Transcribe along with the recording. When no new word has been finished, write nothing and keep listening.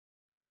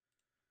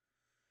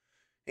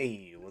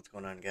Hey, what's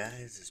going on,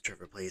 guys? It's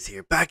Trevor Plays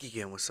here, back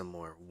again with some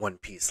more One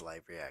Piece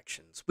live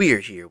reactions. We are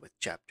here with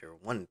chapter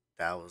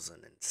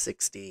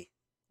 1060,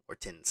 or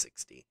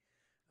 1060.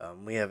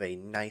 We have a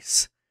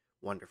nice,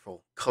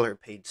 wonderful color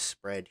page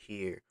spread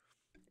here.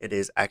 It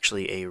is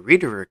actually a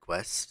reader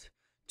request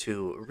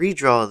to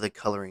redraw the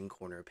coloring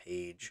corner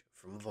page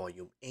from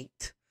volume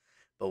 8,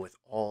 but with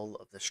all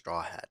of the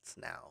Straw Hats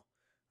now.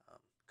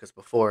 Because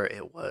before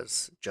it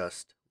was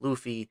just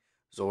Luffy,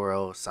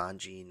 Zoro,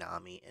 Sanji,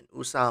 Nami, and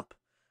Usopp.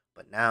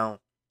 But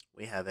now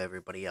we have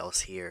everybody else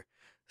here.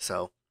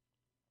 So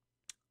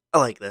I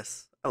like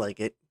this. I like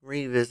it.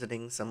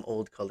 Revisiting some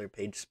old color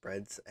page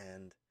spreads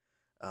and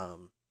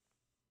um,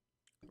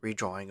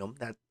 redrawing them.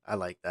 That I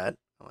like that.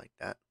 I like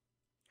that.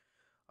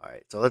 All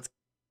right, so let's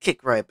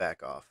kick right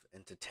back off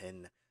into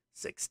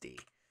 1060.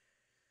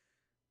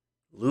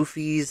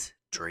 Luffy's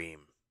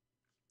dream.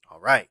 All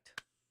right.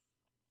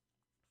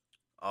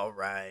 All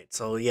right.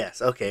 So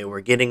yes, okay, we're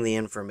getting the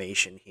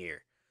information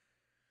here.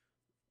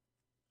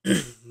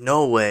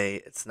 No way,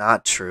 it's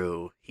not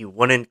true. He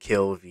wouldn't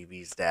kill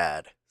Vivi's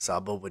dad.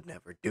 Sabo would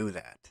never do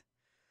that.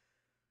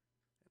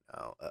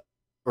 Oh,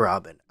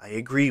 Robin, I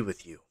agree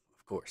with you,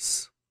 of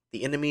course.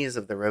 The enemies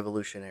of the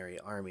Revolutionary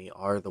Army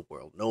are the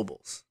world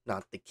nobles,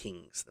 not the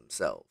kings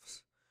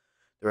themselves.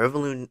 The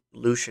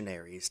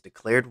revolutionaries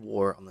declared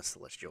war on the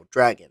Celestial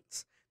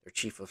Dragons. Their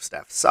chief of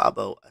staff,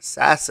 Sabo,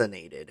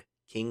 assassinated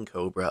King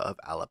Cobra of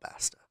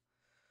Alabasta,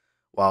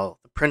 while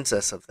the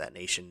princess of that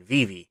nation,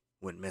 Vivi,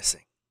 went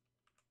missing.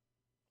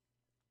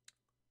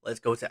 Let's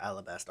go to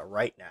Alabasta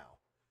right now.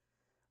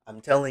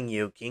 I'm telling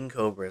you, King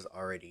Cobra is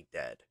already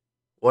dead.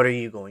 What are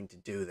you going to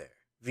do there?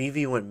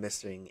 Vivi went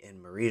missing in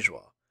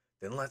Marijois.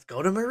 Then let's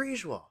go to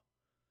Marijois.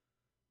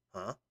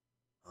 Huh?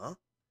 Huh?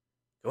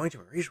 Going to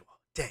Marijois?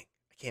 Dang,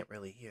 I can't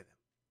really hear them.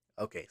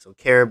 Okay, so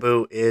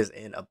Caribou is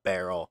in a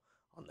barrel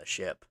on the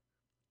ship.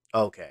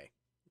 Okay,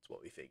 that's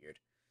what we figured.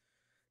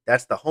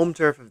 That's the home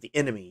turf of the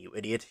enemy, you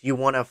idiot. You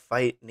want to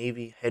fight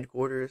Navy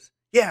headquarters?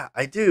 Yeah,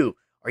 I do.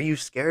 Are you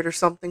scared or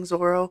something,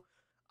 Zoro?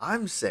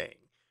 I'm saying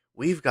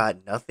we've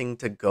got nothing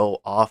to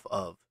go off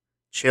of.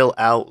 Chill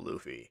out,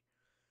 Luffy.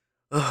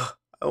 Ugh,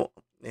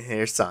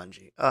 here's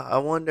Sanji. I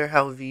wonder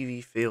how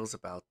Vivi feels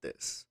about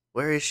this.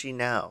 Where is she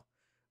now?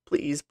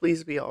 Please,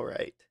 please be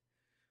alright.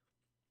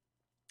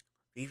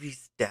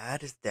 Vivi's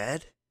dad is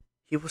dead?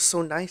 He was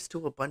so nice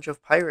to a bunch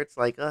of pirates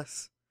like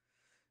us.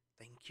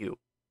 Thank you.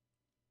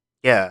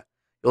 Yeah,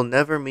 you'll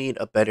never meet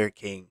a better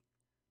king.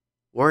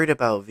 Worried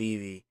about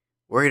Vivi.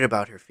 Worried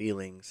about her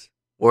feelings.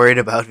 Worried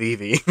about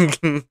Vivi.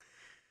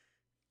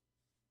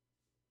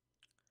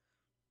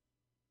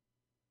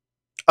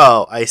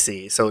 Oh, I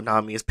see. So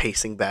Nami is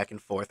pacing back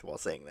and forth while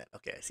saying that.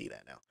 Okay, I see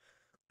that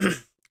now.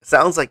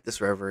 Sounds like this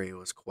reverie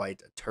was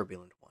quite a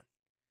turbulent one.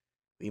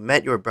 We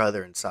met your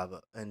brother in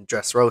Saba and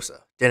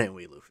Dressrosa, didn't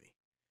we, Luffy?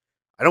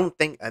 I don't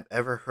think I've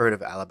ever heard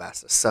of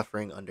Alabasta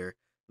suffering under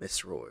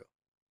Miss Royal.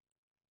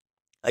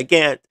 I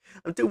can't.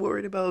 I'm too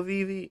worried about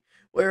Vivi.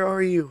 Where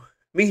are you?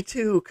 Me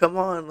too. Come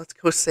on, let's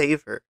go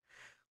save her.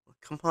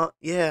 Come on.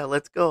 Yeah,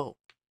 let's go.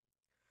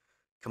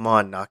 Come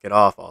on, knock it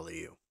off, all of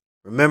you.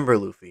 Remember,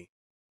 Luffy,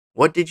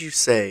 what did you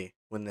say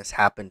when this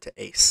happened to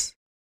Ace?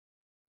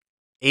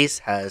 Ace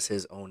has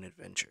his own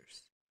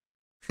adventures.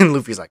 And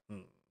Luffy's like,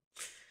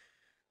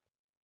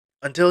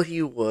 Until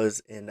he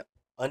was in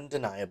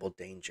undeniable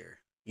danger,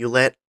 you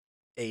let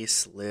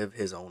Ace live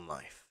his own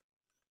life.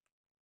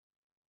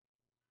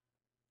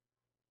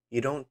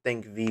 You don't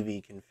think Vivi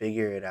can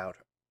figure it out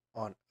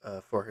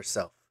for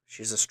herself.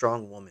 She's a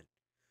strong woman.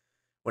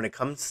 When it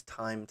comes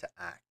time to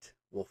act,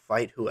 we'll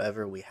fight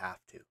whoever we have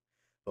to.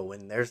 But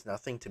when there's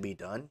nothing to be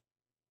done,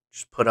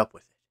 just put up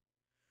with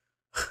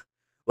it.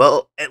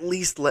 Well, at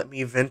least let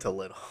me vent a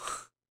little.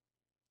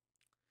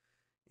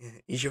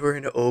 You're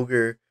an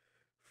ogre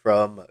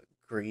from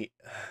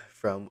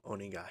from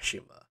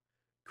Onigashima.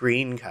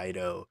 Green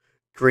Kaido.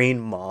 Green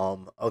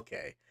Mom.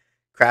 Okay.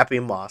 Crappy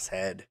Moss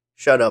Head.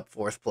 Shut up,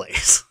 fourth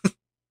place.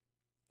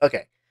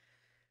 Okay.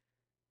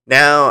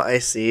 Now I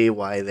see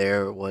why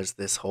there was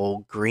this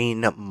whole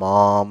Green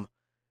Mom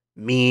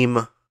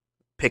meme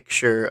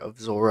picture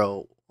of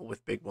Zoro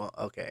with Big Mom.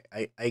 Okay,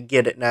 I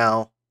get it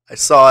now. I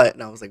saw it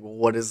and I was like, well,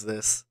 what is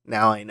this?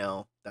 Now I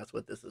know. That's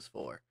what this is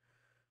for.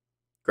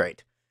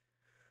 Great.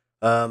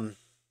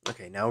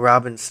 Okay, now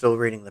Robin's still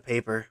reading the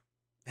paper,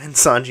 and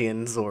Sanji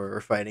and Zoro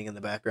are fighting in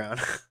the background.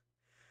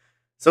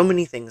 So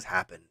many things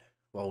happened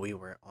while we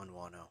were on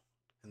Wano,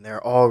 and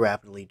they're all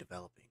rapidly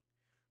developing.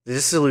 The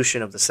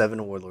dissolution of the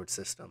Seven Warlord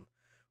system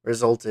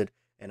resulted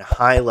in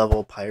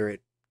high-level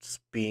pirates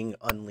being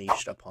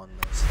unleashed upon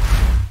those,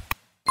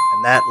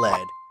 and that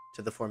led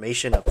to the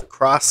formation of the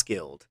Cross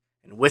Guild,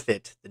 and with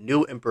it, the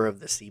new Emperor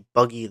of the Sea,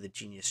 Buggy the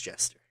Genius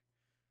Jester.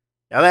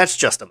 Now that's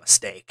just a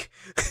mistake.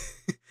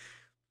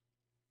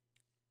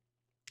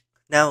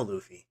 Now,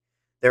 Luffy,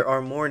 there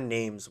are more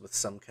names with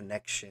some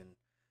connection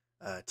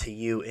to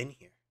you in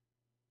here.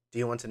 Do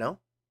you want to know?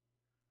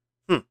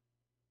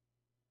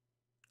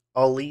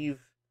 I'll leave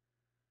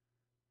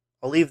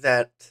I'll leave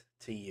that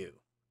to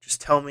you.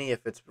 Just tell me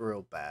if it's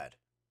real bad.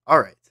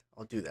 Alright,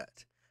 I'll do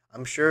that.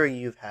 I'm sure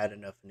you've had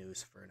enough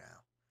news for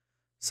now.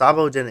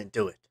 Sabo didn't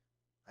do it.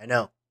 I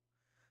know.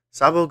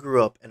 Sabo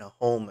grew up in a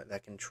home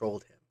that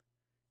controlled him.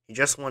 He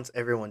just wants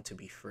everyone to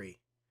be free.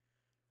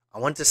 I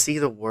want to see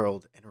the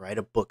world and write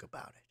a book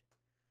about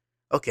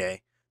it.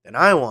 Okay, then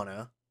I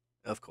wanna,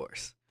 of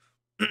course.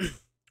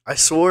 I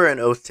swore an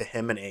oath to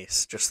him and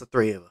Ace, just the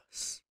three of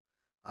us.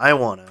 I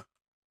wanna.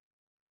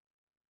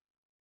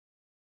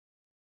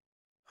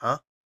 Huh?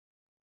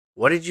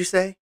 What did you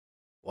say?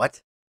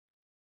 What?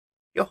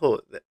 Yo,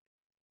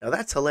 now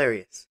that's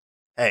hilarious.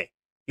 Hey,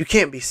 you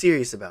can't be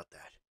serious about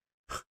that.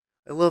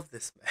 I love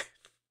this man.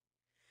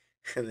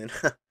 And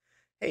then,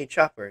 hey,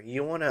 Chopper,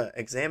 you wanna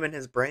examine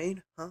his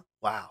brain? Huh?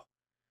 Wow.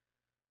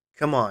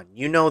 Come on,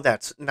 you know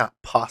that's not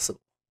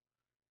possible.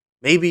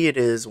 Maybe it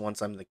is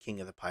once I'm the king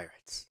of the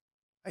pirates.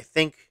 I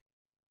think.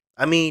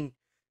 I mean,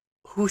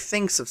 who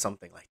thinks of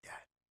something like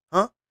that?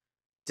 Huh?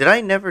 Did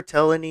I never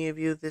tell any of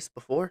you this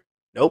before?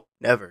 Nope,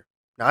 never.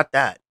 Not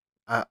that.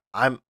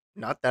 I'm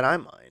not that I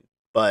mind,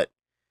 but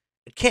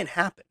it can't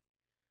happen.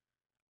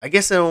 I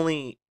guess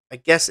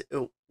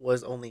it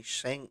was only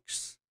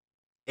Shanks,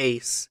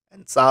 Ace,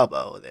 and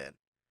Sabo then.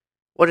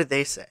 What did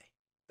they say?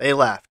 They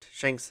laughed.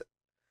 Shanks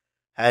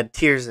had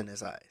tears in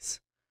his eyes.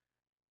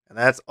 And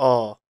that's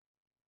all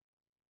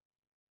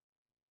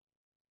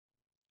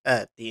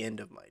at the end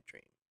of my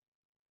dream.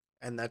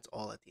 And that's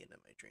all at the end of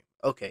my dream.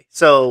 Okay,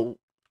 so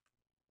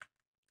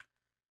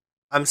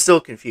I'm still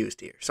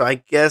confused here. So I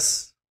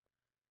guess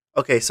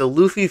okay, so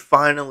Luffy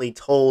finally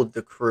told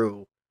the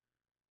crew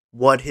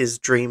what his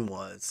dream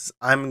was.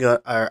 I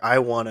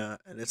wanna,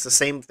 and it's the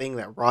same thing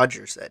that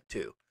Roger said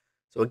too.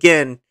 So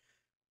again,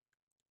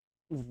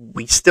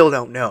 we still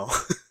don't know.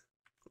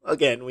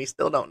 Again, we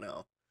still don't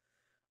know.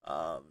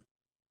 Um,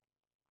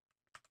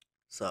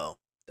 so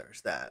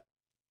there's that.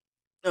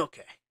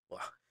 Okay,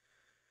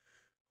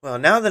 well,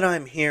 now that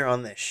I'm here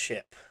on this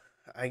ship,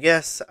 I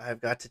guess I've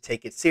got to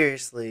take it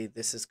seriously.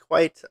 This is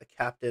quite a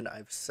captain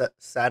I've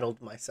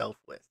saddled myself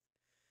with.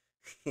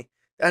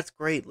 That's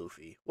great,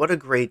 Luffy. What a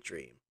great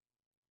dream.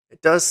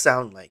 It does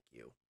sound like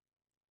you,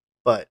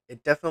 but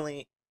it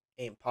definitely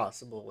ain't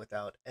possible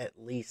without at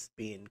least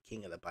being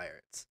king of the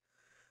pirates.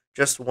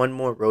 Just one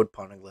more road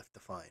poneglyph to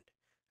find,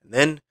 and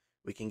then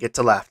we can get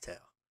to Laughtail.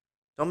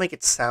 Don't make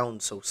it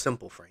sound so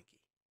simple, Frankie.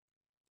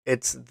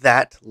 It's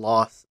that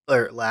last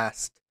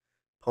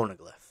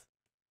poneglyph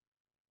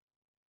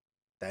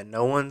that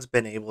no one's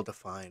been able to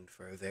find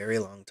for a very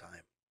long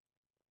time.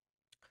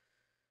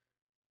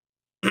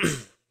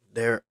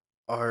 There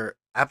are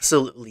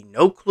absolutely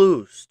no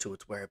clues to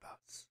its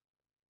whereabouts.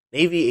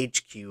 Navy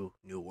HQ,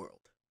 New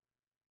World.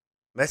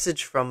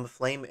 Message from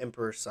Flame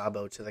Emperor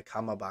Sabo to the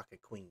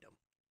Kamabaka Queendom.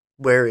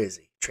 Where is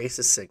he? Trace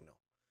his signal.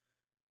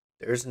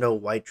 There's no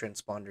white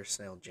transponder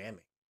snail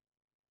jamming.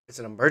 It's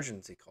an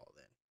emergency call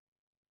then.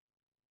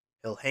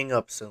 He'll hang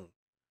up soon.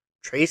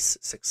 Trace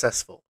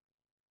successful.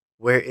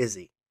 Where is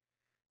he?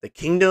 The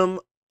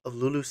Kingdom of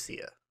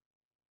Lulusia.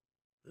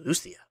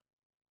 Lucia,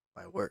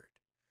 my word.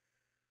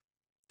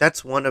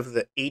 That's one of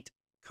the 8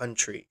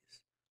 countries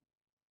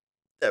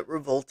that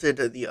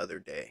revolted the other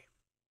day.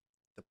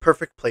 The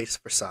perfect place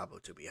for Sabo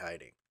to be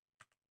hiding.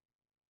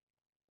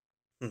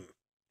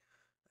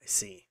 I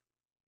see.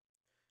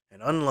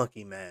 An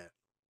unlucky man.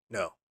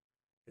 No,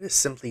 it is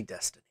simply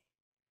destiny.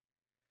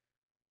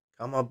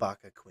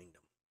 Kamabaka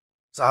Queendom.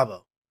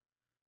 Sabo.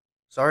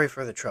 Sorry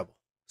for the trouble.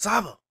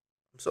 Sabo!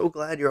 I'm so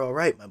glad you're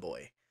alright, my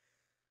boy.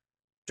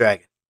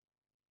 Dragon.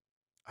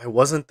 I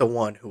wasn't the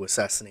one who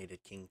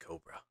assassinated King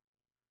Cobra.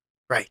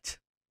 Right.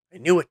 I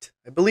knew it.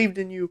 I believed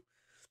in you.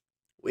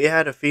 We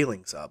had a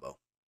feeling, Sabo.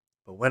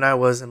 But when I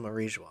was in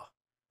Marijua,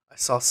 I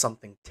saw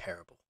something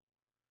terrible.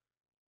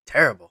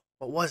 Terrible?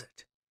 What was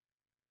it?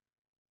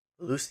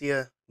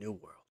 Lucia, New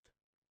World.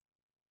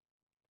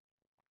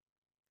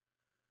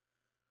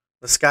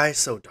 The sky is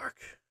so dark.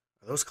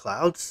 Are those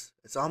clouds?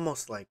 It's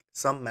almost like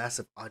some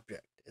massive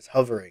object is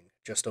hovering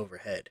just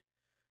overhead.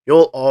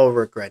 You'll all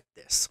regret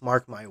this,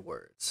 mark my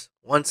words.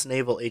 Once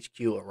Naval HQ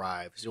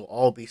arrives, you'll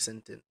all be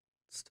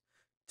sentenced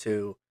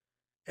to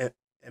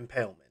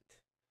impalement.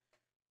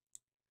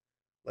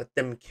 Let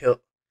them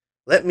kill.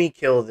 Let me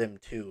kill them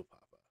too,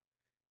 Papa.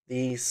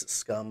 These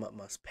scum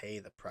must pay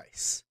the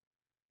price.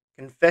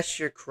 Confess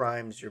your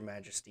crimes, Your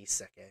Majesty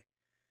Seke.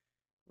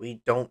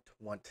 We don't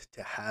want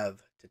to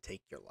have to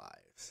take your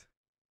lives.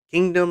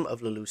 Kingdom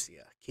of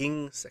Lelucia,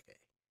 King Seke,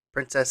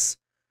 Princess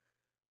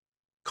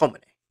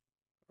Komine,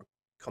 or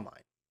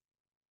Komine,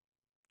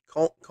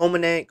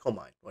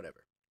 Komine,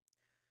 whatever.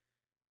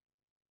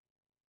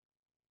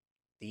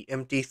 The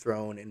empty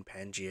throne in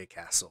Pangaea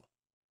Castle.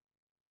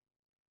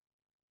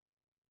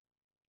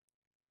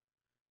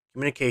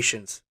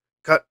 Communications.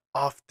 Cut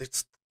off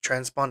this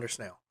transponder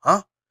snail,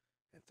 huh?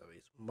 And so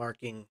he's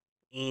marking.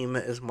 Eam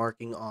is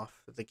marking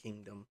off the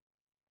kingdom.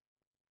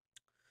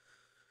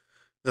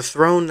 The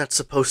throne that's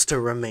supposed to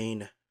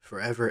remain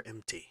forever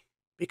empty.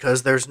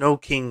 Because there's no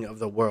king of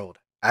the world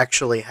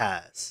actually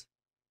has.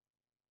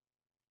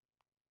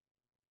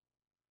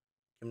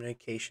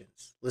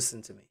 Communications.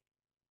 Listen to me.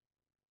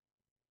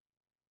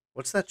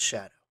 What's that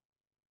shadow?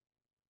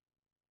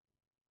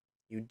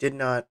 You did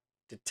not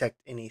detect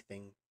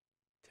anything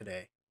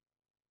today.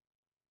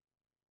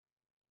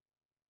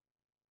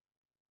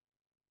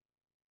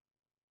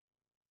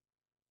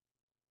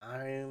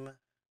 I'm.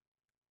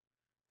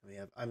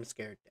 I'm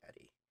scared,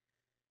 Daddy.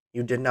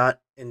 You did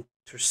not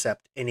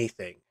intercept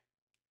anything.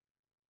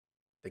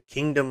 The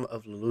kingdom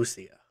of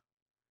Lucia,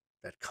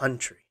 that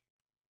country,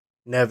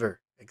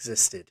 never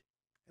existed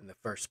in the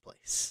first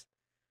place.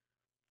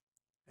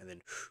 And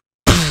then.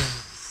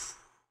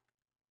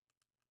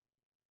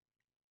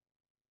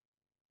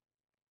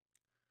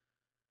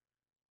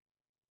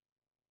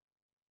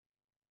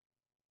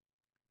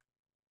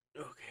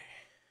 Okay.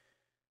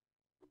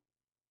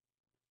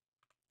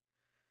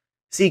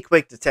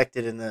 Seaquake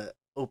detected in the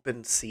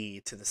open sea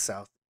to the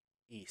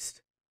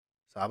southeast.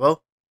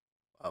 Sabo?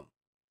 Um,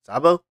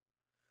 Sabo?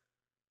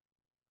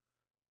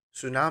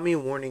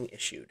 Tsunami warning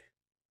issued.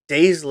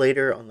 Days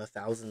later on the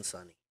Thousand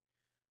Sunny.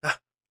 Ah,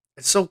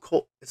 it's so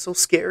cold. It's so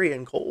scary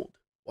and cold.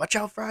 Watch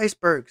out for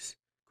icebergs.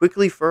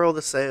 Quickly furl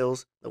the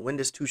sails. The wind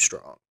is too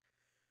strong.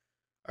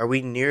 Are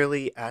we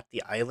nearly at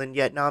the island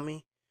yet,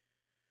 Nami?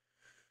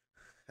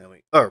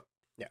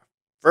 Yeah.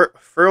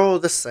 Furl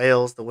the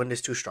sails. The wind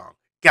is too strong.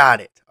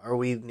 Got it. Are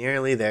we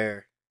nearly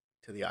there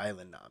to the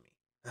island,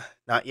 Nami?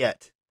 Not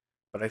yet,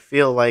 but I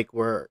feel like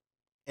we're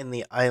in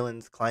the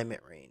island's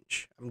climate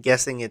range. I'm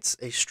guessing it's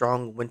a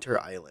strong winter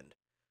island.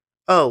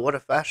 Oh, what a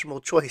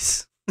fashionable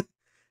choice,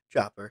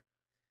 Chopper.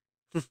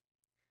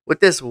 With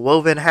this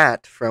woven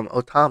hat from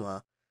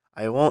Otama,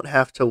 I won't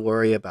have to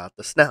worry about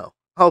the snow.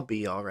 I'll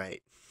be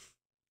alright.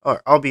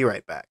 Or, I'll be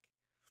right back.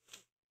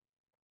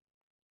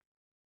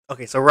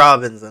 Okay, so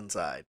Robin's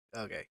inside.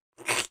 Okay.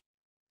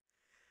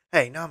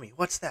 Hey, Nami,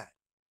 what's that?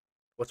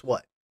 What's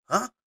what?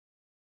 Huh?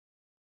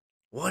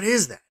 What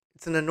is that?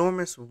 It's an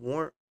enormous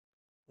warm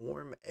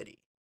eddy.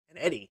 An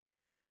eddy?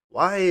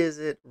 Why is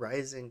it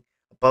rising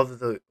above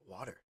the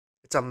water?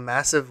 It's a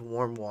massive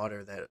warm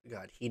water that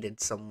got heated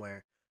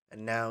somewhere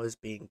and now is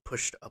being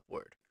pushed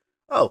upward.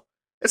 Oh,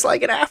 it's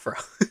like an afro.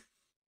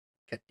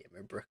 God damn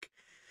it, Brooke.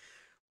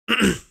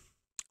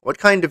 What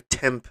kind of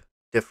temp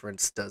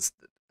difference does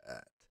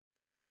that?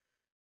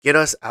 Get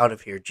us out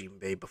of here,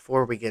 Jinbei,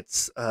 before we get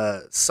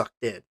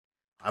sucked in.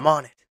 I'm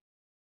on it.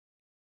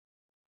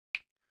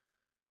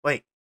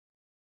 Wait,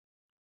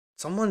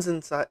 someone's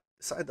inside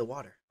the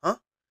water, huh?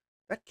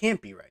 That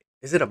can't be right.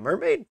 Is it a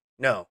mermaid?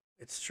 No,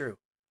 it's true.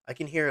 I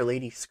can hear a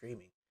lady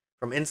screaming.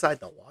 From inside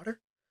the water?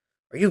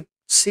 Are you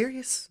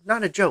serious?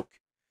 Not a joke.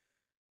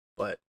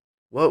 But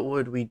what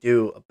would we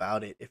do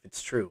about it if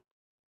it's true?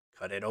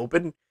 Cut it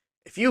open?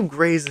 If you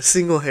graze a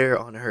single hair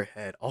on her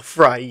head, I'll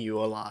fry you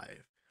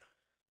alive.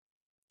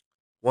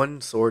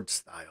 One sword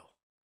style.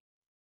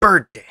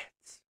 Bird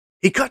dance.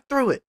 He cut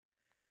through it.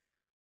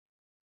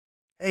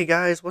 Hey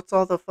guys, what's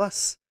all the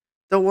fuss?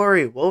 Don't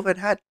worry, Woven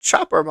Hat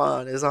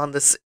Choppermon is on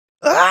the.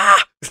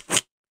 Ah!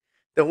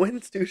 The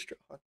wind's too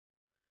strong.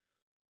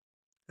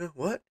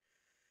 What?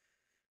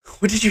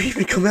 What did you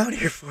even come out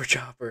here for,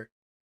 Chopper?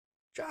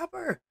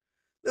 Chopper!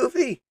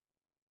 Luffy!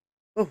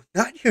 Oh,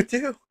 not you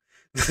too!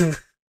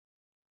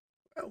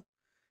 Oh,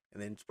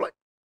 and then split.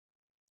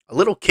 A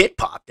little kid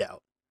popped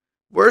out.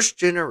 Worst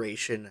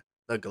generation,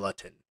 the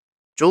glutton.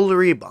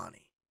 Jewelry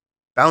Bonney.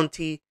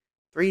 Bounty,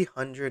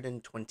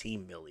 320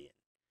 million.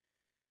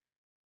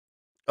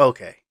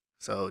 Okay,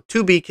 so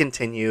to be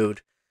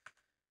continued.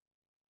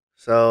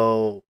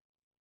 So,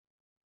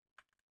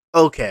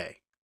 okay.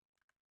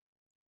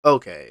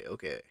 Okay.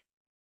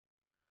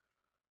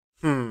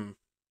 Hmm.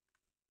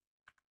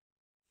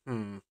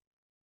 Hmm.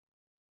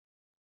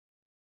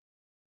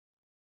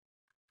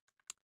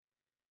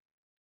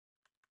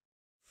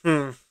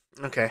 Hmm.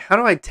 Okay, how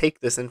do I take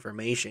this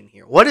information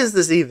here? What does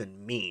this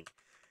even mean?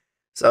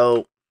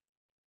 So,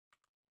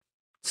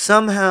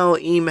 somehow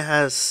Eam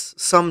has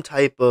some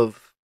type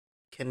of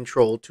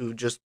control to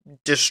just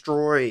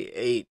destroy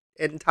a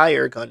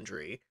entire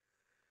country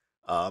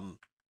um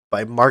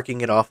by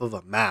marking it off of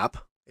a map,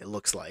 it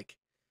looks like.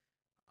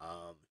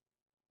 um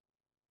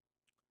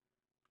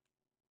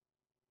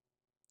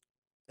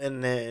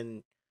and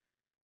then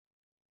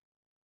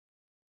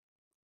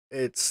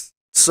it's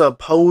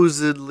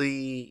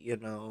supposedly,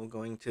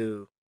 going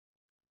to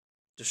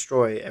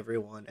destroy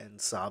everyone and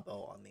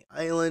Sabo on the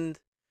island.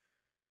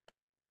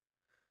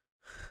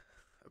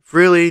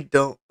 Really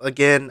don't,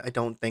 again, I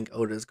don't think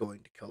Oda's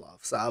going to kill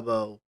off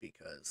Sabo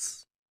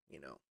because,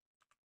 you know,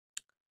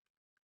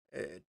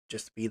 it'd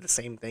just be the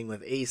same thing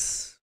with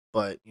Ace,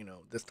 but,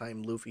 this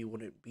time Luffy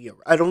wouldn't be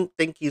I don't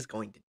think he's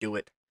going to do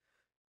it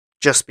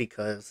just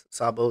because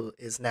Sabo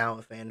is now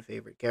a fan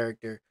favorite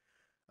character.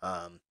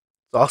 It's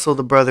also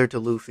the brother to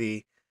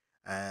Luffy,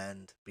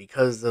 and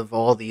because of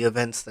all the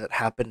events that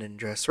happened in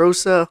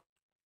Dressrosa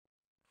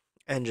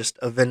and just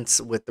events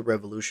with the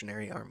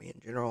Revolutionary Army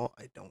in general,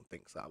 I don't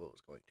think Sabo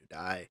is going to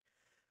die.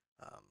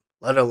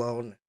 Let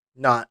alone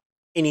not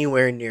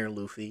anywhere near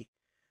Luffy,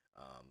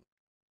 um,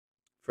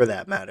 for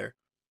that matter.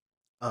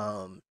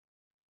 Um,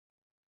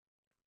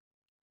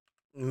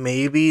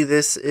 Maybe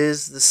this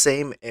is the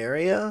same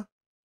area.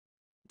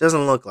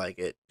 Doesn't look like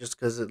it, just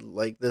because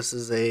this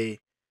is a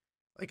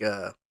like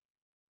a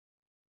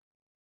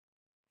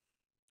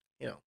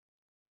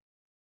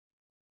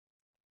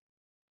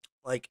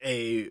like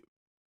a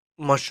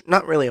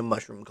not really a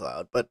mushroom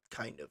cloud, but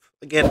kind of.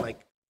 Again,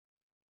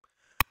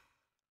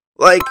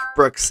 like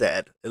Brooke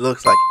said, it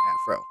looks like an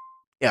afro.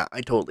 Yeah,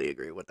 I totally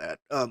agree with that.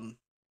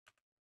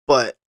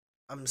 But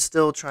I'm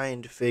still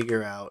trying to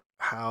figure out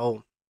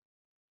how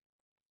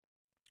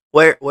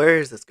where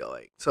is this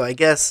going? So I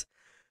guess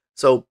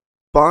so.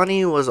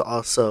 Bonnie was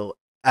also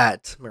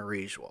at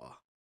Marijois.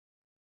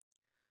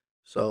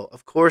 So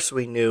of course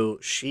we knew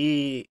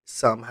she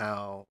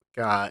somehow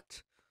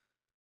got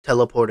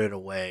teleported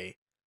away.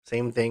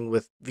 Same thing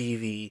with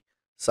Vivi,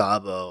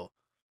 Sabo,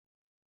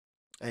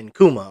 and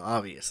Kuma,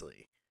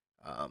 obviously.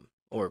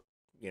 Or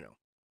you know,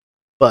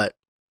 but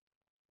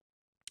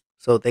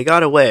so they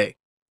got away.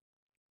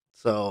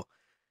 So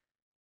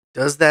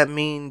does that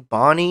mean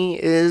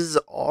Bonnie is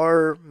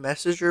our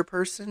messenger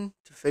person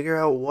to figure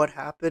out what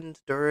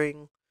happened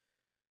during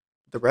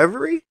the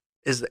reverie?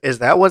 Is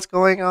that what's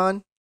going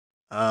on?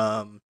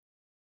 Um,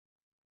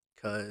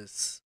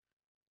 because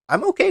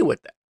I'm okay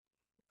with that.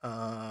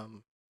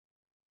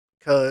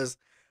 Because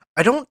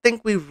I don't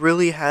think we've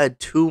really had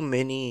too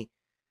many.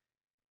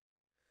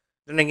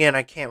 Then again,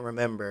 I can't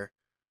remember.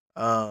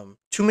 Too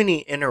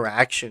many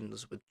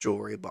interactions with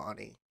Jewelry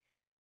Bonney,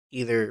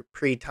 either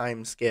pre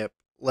time skip,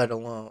 let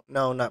alone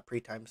no, not pre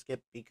time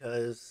skip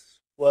because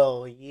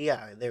well,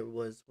 yeah, there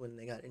was when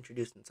they got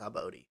introduced in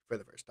Sabodi for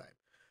the first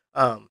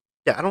time.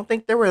 Yeah, I don't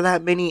think there were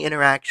that many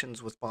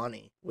interactions with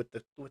Bonnie with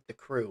the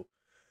crew,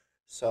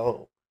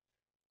 so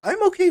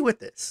I'm okay with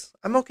this.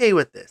 I'm okay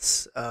with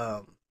this.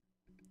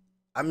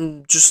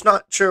 I'm just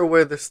not sure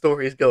where the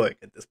story is going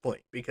at this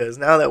point because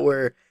now that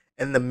we're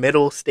in the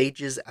middle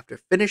stages after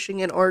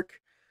finishing an arc,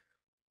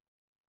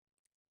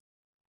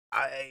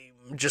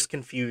 I'm just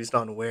confused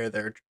on where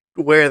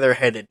they're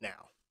headed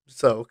now.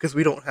 So, because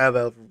we don't have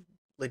a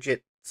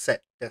legit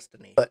set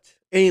destiny. But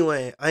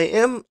anyway, I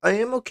am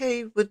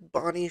okay with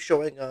Bonnie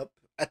showing up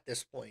at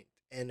this point,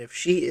 and if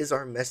she is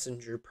our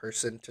messenger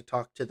person to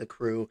talk to the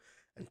crew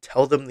and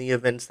tell them the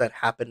events that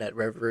happened at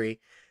Reverie,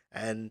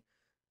 and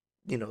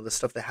the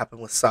stuff that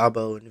happened with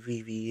Sabo and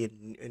Vivi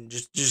and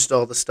just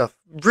all the stuff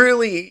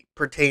really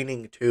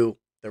pertaining to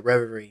the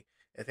Reverie,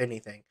 if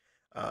anything.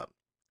 Um,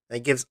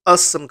 that gives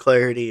us some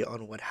clarity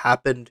on what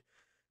happened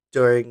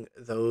during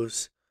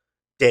those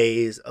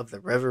days of the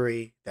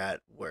Reverie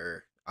that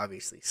were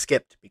obviously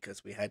skipped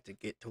because we had to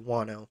get to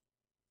Wano.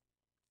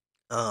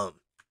 Um,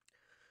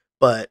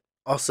 but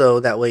also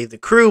that way the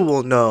crew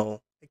will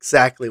know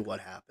exactly what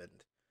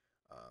happened.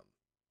 Um,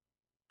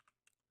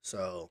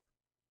 so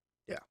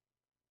yeah,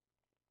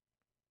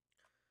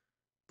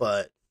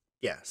 but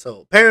yeah, so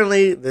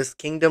apparently this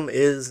kingdom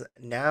is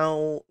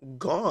now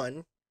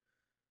gone.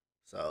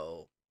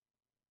 So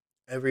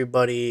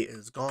everybody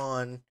is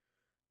gone,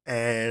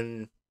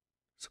 and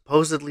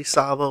supposedly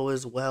Sabo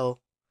as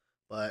well,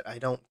 but I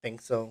don't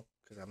think so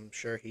because I'm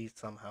sure he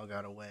somehow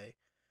got away.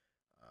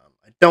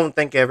 I don't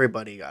think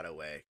everybody got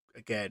away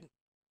again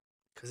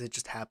because it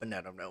just happened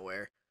out of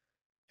nowhere,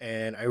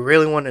 and I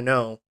really want to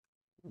know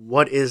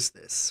what is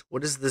this?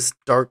 What is this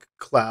dark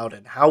cloud,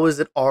 and how is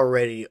it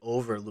already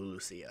over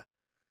Lulusia?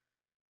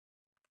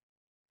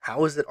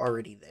 How is it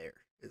already there?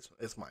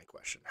 Is my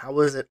question. How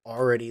is it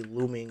already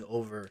looming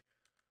over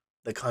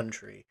the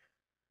country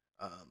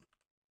um,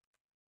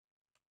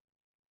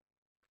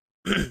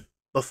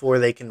 before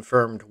they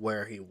confirmed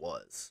where he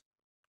was?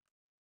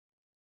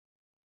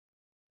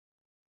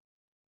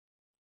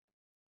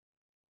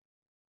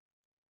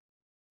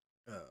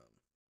 Um,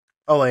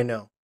 oh, I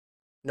know.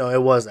 No,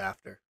 it was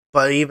after.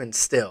 But even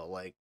still,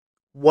 like,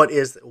 what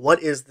is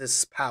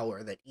this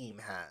power that Eam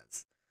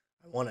has?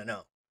 I want to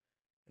know.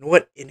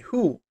 And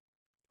who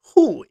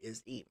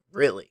is Eam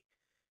really?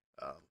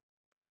 Um,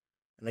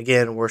 and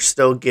again, we're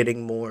still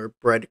getting more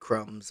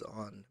breadcrumbs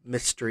on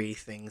mystery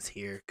things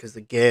here because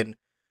again,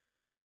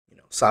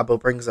 Sabo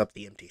brings up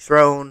the empty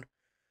throne.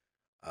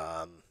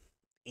 Um,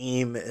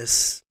 Eam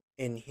is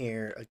in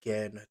here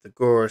again. The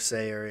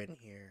Gorosei are in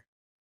here.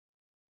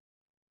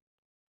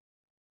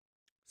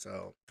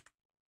 So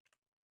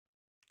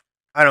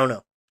I don't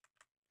know.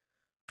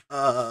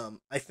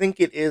 I think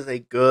it is a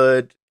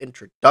good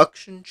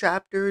introduction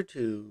chapter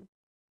to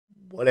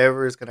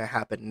whatever is going to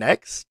happen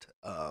next.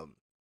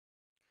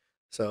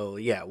 So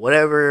yeah,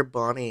 whatever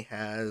Bonnie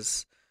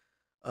has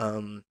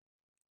um,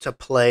 to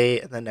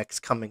play in the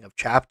next coming of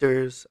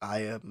chapters,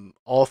 I am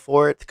all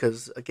for it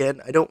because again,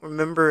 I don't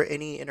remember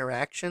any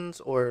interactions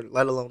or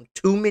let alone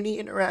too many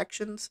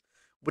interactions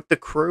with the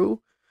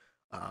crew.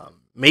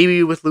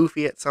 Maybe with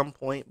Luffy at some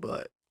point,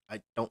 but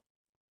I don't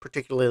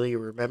particularly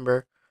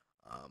remember.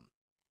 Um,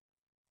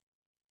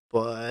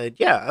 but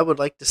yeah, I would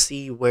like to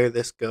see where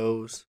this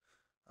goes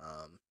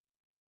um,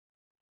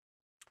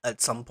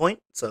 at some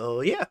point.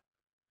 So yeah,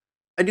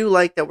 I do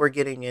like that we're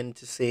getting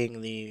into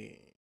seeing the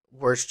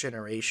worst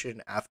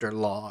generation after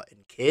Law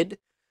and Kid.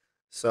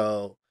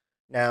 So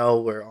now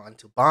we're on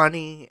to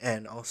Bonnie,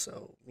 and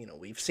also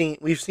we've seen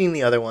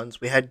the other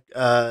ones. We had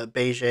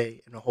Beige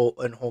and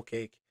Whole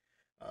Cake.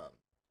 Um,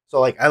 so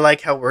like I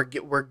like how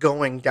we're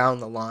going down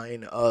the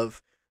line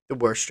of the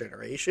worst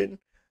generation.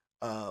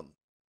 Um,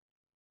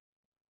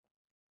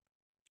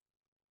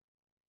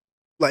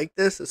 like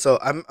this. So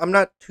I'm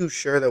not too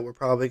sure that we're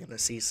probably gonna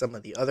see some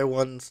of the other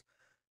ones,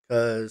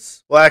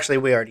 because well, actually,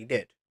 we already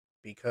did,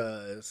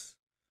 because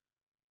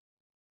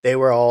they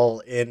were all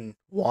in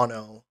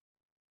Wano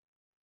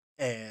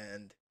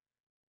and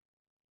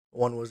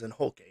one was in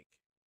Whole Cake.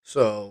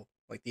 So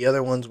like the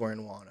other ones were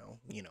in Wano.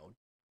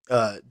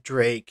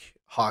 Drake,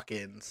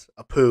 Hawkins,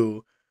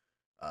 Apu,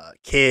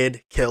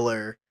 Kid,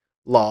 Killer,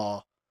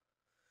 Law,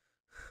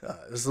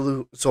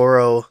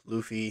 Zoro,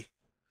 Luffy.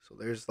 So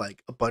there's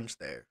like a bunch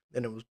there.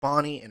 Then it was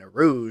Bonnie and a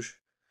Rouge.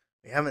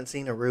 We haven't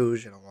seen a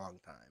Rouge in a long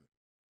time,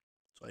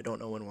 so I don't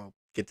know when we'll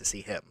get to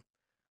see him.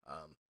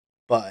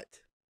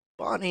 But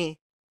Bonnie,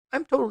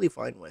 I'm totally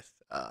fine with.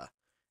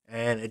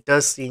 And it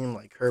does seem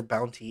like her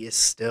bounty is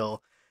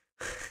still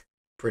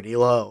pretty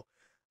low.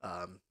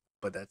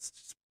 But that's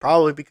just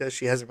probably because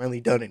she hasn't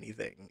really done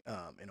anything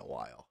in a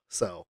while.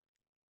 So,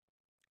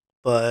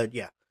 but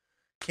yeah,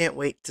 can't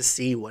wait to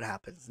see what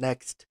happens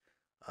next.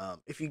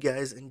 If you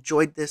guys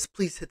enjoyed this,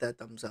 please hit that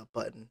thumbs up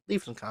button.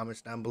 Leave some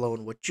comments down below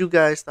on what you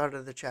guys thought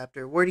of the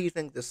chapter. Where do you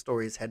think this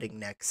story is heading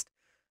next?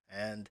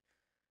 And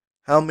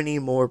how many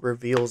more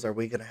reveals are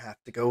we going to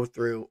have to go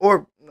through?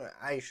 Or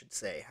I should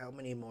say, how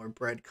many more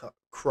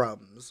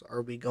breadcrumbs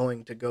are we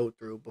going to go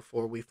through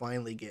before we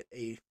finally get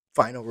a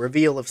final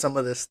reveal of some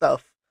of this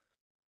stuff?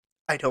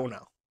 I don't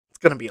know. It's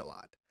going to be a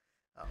lot.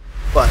 Um,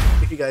 but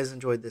if you guys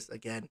enjoyed this,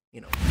 again,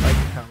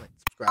 like, comment,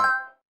 subscribe,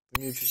 if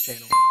you're new to the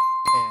channel,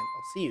 and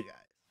I'll see you guys